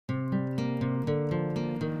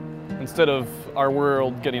Instead of our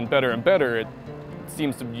world getting better and better, it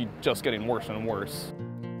seems to be just getting worse and worse.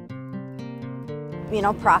 You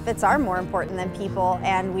know, profits are more important than people,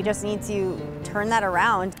 and we just need to turn that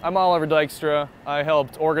around. I'm Oliver Dykstra. I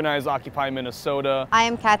helped organize Occupy Minnesota. I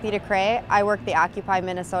am Kathy DeCray. I work the Occupy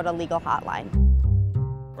Minnesota legal hotline.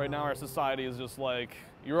 Right now our society is just like,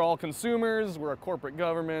 you're all consumers, we're a corporate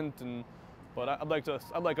government, but I'd like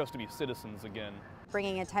us to be citizens again.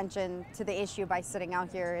 Bringing attention to the issue by sitting out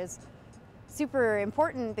here is super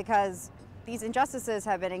important because these injustices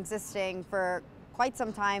have been existing for quite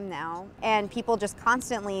some time now, and people just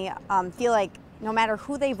constantly feel like no matter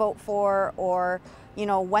who they vote for or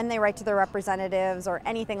when they write to their representatives or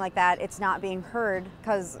anything like that, it's not being heard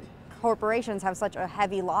because corporations have such a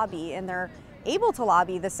heavy lobby, and they're able to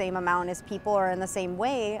lobby the same amount as people or in the same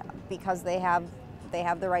way because they have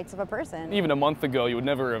the rights of a person. Even a month ago, you would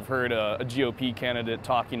never have heard a GOP candidate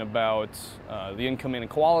talking about the income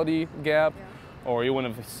inequality gap, or you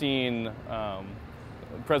wouldn't have seen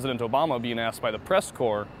President Obama being asked by the press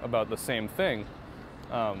corps about the same thing.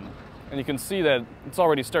 And you can see that it's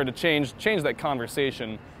already started to change that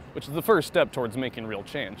conversation, which is the first step towards making real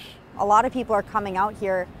change. A lot of people are coming out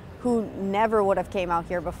here who never would have came out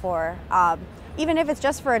here before. Even if it's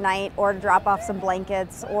just for a night or to drop off some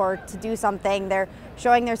blankets or to do something, they're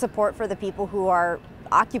showing their support for the people who are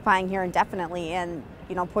occupying here indefinitely and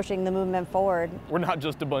pushing the movement forward. We're not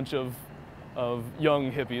just a bunch of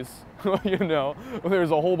young hippies,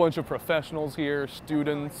 There's a whole bunch of professionals here,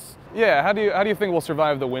 students. Yeah, how do you think we'll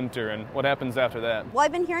survive the winter, and what happens after that? Well,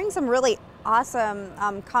 I've been hearing some really awesome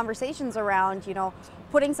conversations around,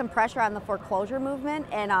 putting some pressure on the foreclosure movement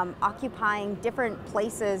and occupying different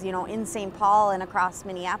places, in St. Paul and across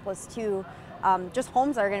Minneapolis too. Just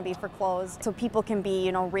homes that are going to be foreclosed, so people can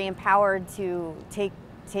be, re-empowered to take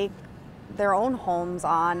their own homes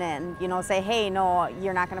on and say, hey, no,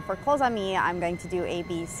 you're not going to foreclose on me, I'm going to do A,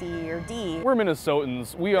 B, C, or D. We're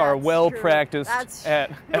Minnesotans. We are well practiced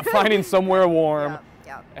at finding somewhere warm,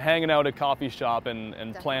 hanging out at a coffee shop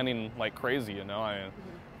and planning like crazy.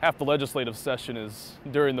 Half the legislative session is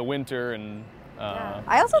during the winter, and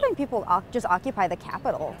I also think people just occupy the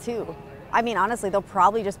Capitol too. I mean, honestly, they'll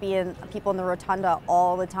probably just be people in the rotunda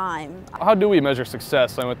all the time. How do we measure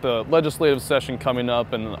success? With the legislative session coming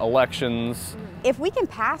up and elections. If we can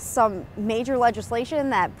pass some major legislation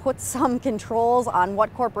that puts some controls on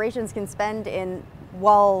what corporations can spend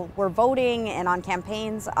while we're voting and on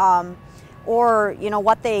campaigns, or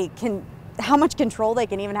how much control they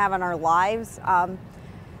can even have on our lives,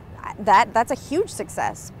 that's a huge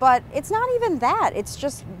success. But it's not even that, it's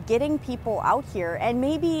just getting people out here, and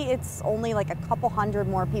maybe it's only like a couple hundred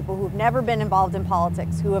more people who've never been involved in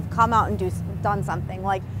politics who have come out and done something.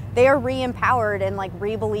 Like, they are re-empowered and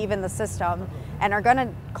re-believe in the system and are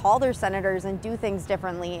gonna call their senators and do things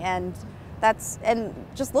differently, and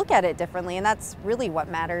just look at it differently, and that's really what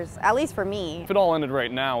matters, at least for me. If it all ended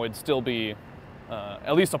right now, it'd still be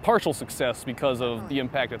at least a partial success because of the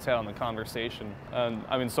impact it's had on the conversation.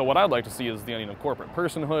 And so what I'd like to see is the ending of corporate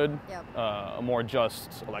personhood, a more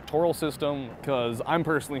just electoral system, because I'm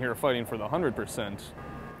personally here fighting for the 100%.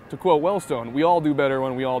 To quote Wellstone, we all do better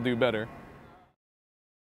when we all do better.